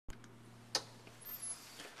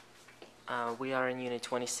We are in Unit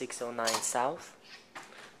 2609 South,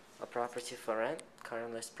 a property for rent,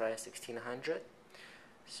 current list price $1,600.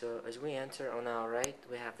 So as we enter, on our right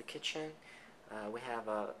we have the kitchen. We have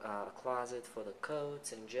a closet for the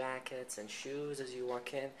coats and jackets and shoes as you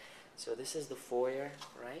walk in. So this is the foyer,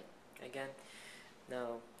 right? Again,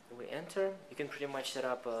 now we enter. You can pretty much set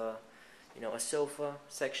up a sofa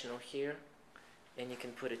sectional here, and you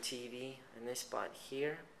can put a TV in this spot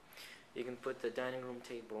here. You can put the dining room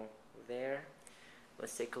table there.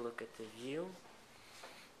 Let's take a look at the view.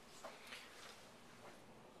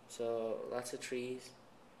 So lots of trees,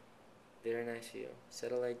 very nice view.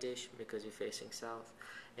 Satellite dish because you're facing south.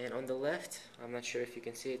 And on the left, I'm not sure if you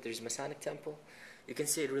can see it, there's Masonic Temple. You can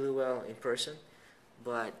see it really well in person,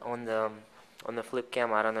 but on the flip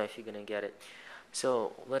cam, I don't know if you're gonna get it.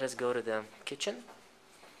 So let us go to the kitchen.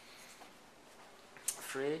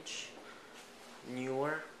 Fridge,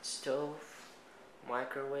 newer stove,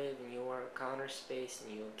 microwave, newer counter space,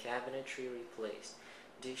 new cabinetry replaced,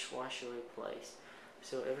 dishwasher replaced.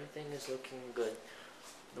 So everything is looking good.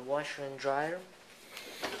 The washer and dryer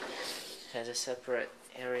has a separate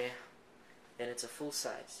area, and it's a full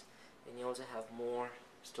size. And you also have more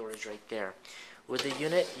storage right there. With the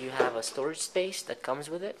unit, you have a storage space that comes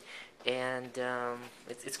with it, and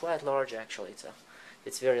it's quite large actually.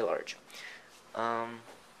 It's very large.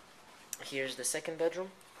 Here's the second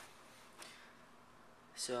bedroom.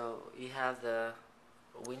 So you have the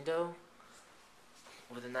window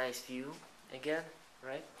with a nice view again,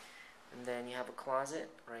 right? And then you have a closet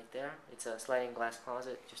right there. It's a sliding glass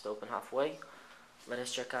closet, just open halfway. Let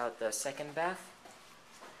us check out the second bath,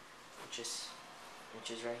 which is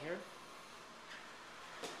right here.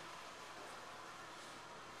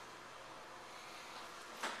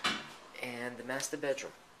 And the master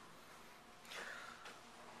bedroom.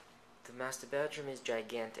 The master bedroom is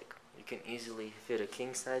gigantic. You can easily fit a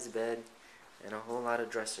king-size bed and a whole lot of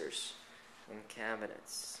dressers and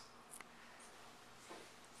cabinets.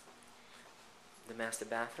 The master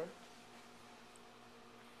bathroom.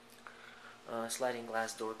 Sliding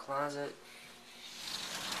glass door closet.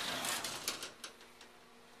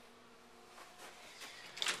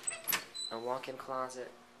 A walk-in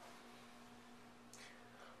closet.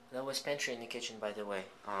 That was pantry in the kitchen, by the way.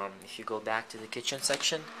 If you go back to the kitchen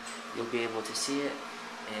section, you'll be able to see it.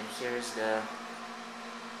 And here's the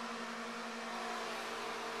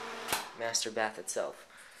master bath itself.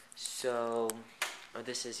 So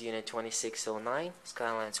this is Unit 2609,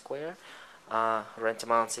 Skyline Square. Rent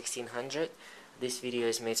amount $1,600. This video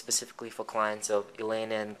is made specifically for clients of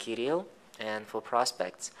Elena and Kirill, and for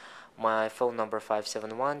prospects. My phone number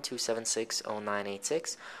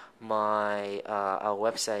 571-276-0986. Our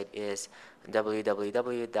website is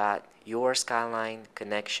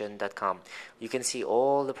www.yourskylineconnection.com. You can see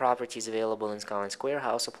all the properties available in Skyline Square,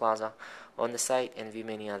 House or Plaza on the site, and view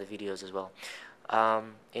many other videos as well.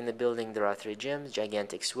 In the building there are 3 gyms,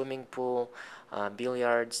 gigantic swimming pool,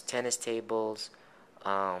 billiards, tennis tables,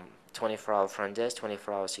 24-hour front desk,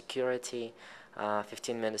 24-hour security,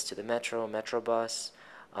 15 minutes to the metro bus.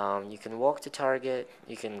 You can walk to Target,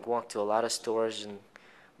 you can walk to a lot of stores and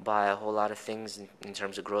buy a whole lot of things in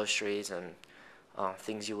terms of groceries and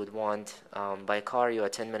things you would want. By car, you are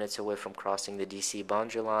 10 minutes away from crossing the DC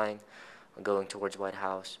boundary line, going towards White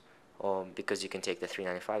House, because you can take the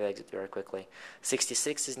 395 exit very quickly.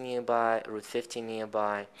 66 is nearby, Route 15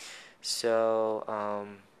 nearby. So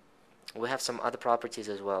we have some other properties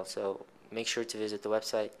as well. So make sure to visit the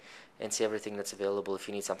website and see everything that's available. If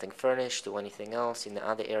you need something furnished or anything else in the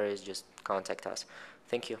other areas, just contact us.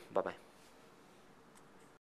 Thank you. Bye-bye.